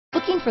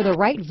Looking for the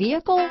right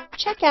vehicle?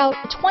 Check out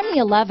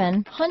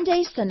 2011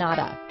 Hyundai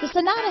Sonata. The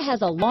Sonata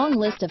has a long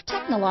list of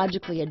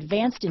technologically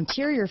advanced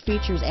interior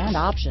features and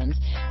options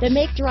that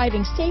make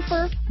driving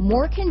safer,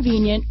 more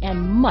convenient,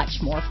 and much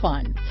more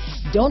fun.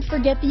 Don't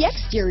forget the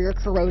exterior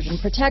corrosion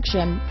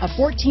protection, a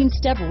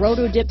 14-step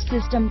roto-dip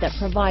system that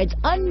provides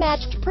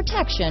unmatched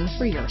protection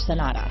for your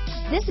Sonata.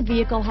 This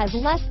vehicle has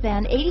less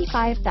than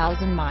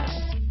 85,000 miles.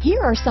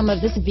 Here are some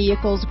of this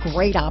vehicle's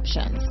great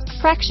options: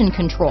 traction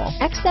control,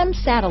 XM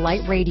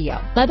satellite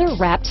radio,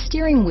 leather-wrapped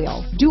steering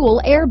wheel,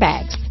 dual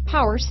airbags,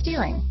 power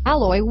steering,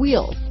 alloy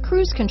wheels,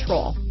 cruise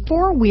control,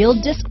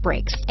 four-wheel disc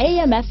brakes,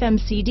 AM/FM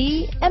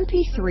CD,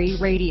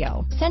 MP3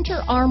 radio, center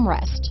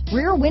armrest,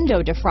 rear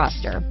window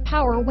defroster,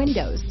 power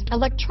windows,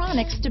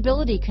 electronic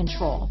stability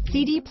control,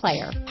 CD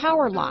player,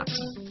 power locks,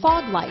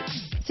 fog lights,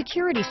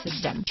 security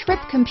system, trip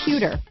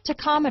computer,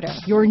 tachometer.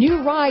 Your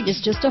new ride is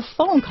just a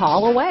phone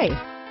call away.